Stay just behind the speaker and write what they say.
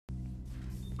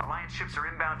Alliance ships are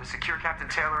inbound to secure Captain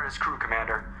Taylor and his crew,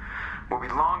 Commander. We'll be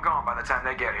long gone by the time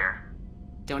they get here.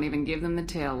 Don't even give them the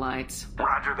tail lights.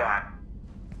 Roger that.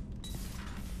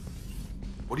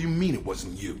 What do you mean it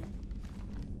wasn't you?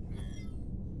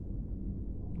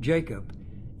 Jacob,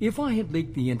 if I had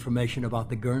leaked the information about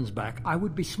the Gernsback, I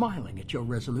would be smiling at your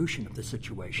resolution of the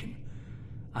situation.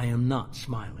 I am not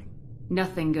smiling.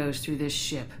 Nothing goes through this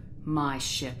ship, my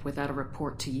ship, without a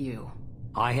report to you.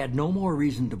 I had no more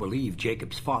reason to believe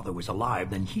Jacob's father was alive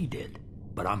than he did,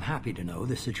 but I'm happy to know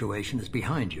the situation is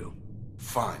behind you.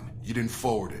 Fine, you didn't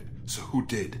forward it, so who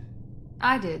did?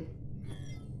 I did.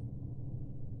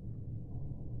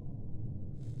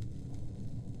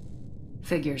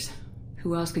 Figures.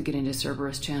 Who else could get into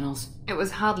Cerberus channels? It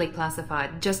was hardly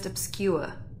classified, just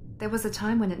obscure. There was a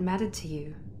time when it mattered to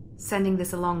you. Sending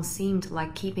this along seemed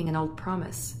like keeping an old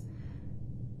promise.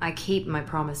 I keep my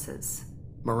promises.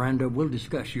 Miranda, we'll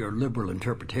discuss your liberal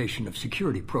interpretation of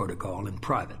security protocol in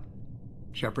private.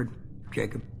 Shepard,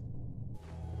 Jacob.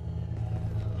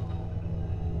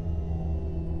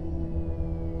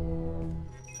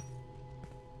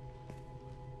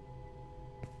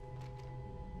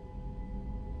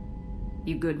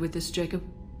 You good with this, Jacob?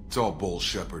 It's all bull,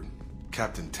 Shepard.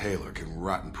 Captain Taylor can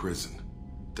rot in prison.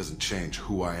 Doesn't change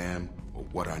who I am or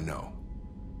what I know.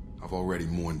 I've already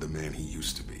mourned the man he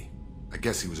used to be. I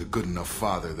guess he was a good enough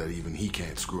father that even he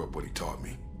can't screw up what he taught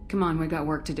me. Come on, we got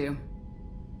work to do.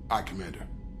 Aye, Commander.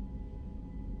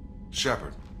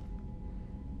 Shepard.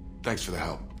 Thanks for the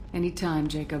help. Anytime,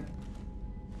 Jacob.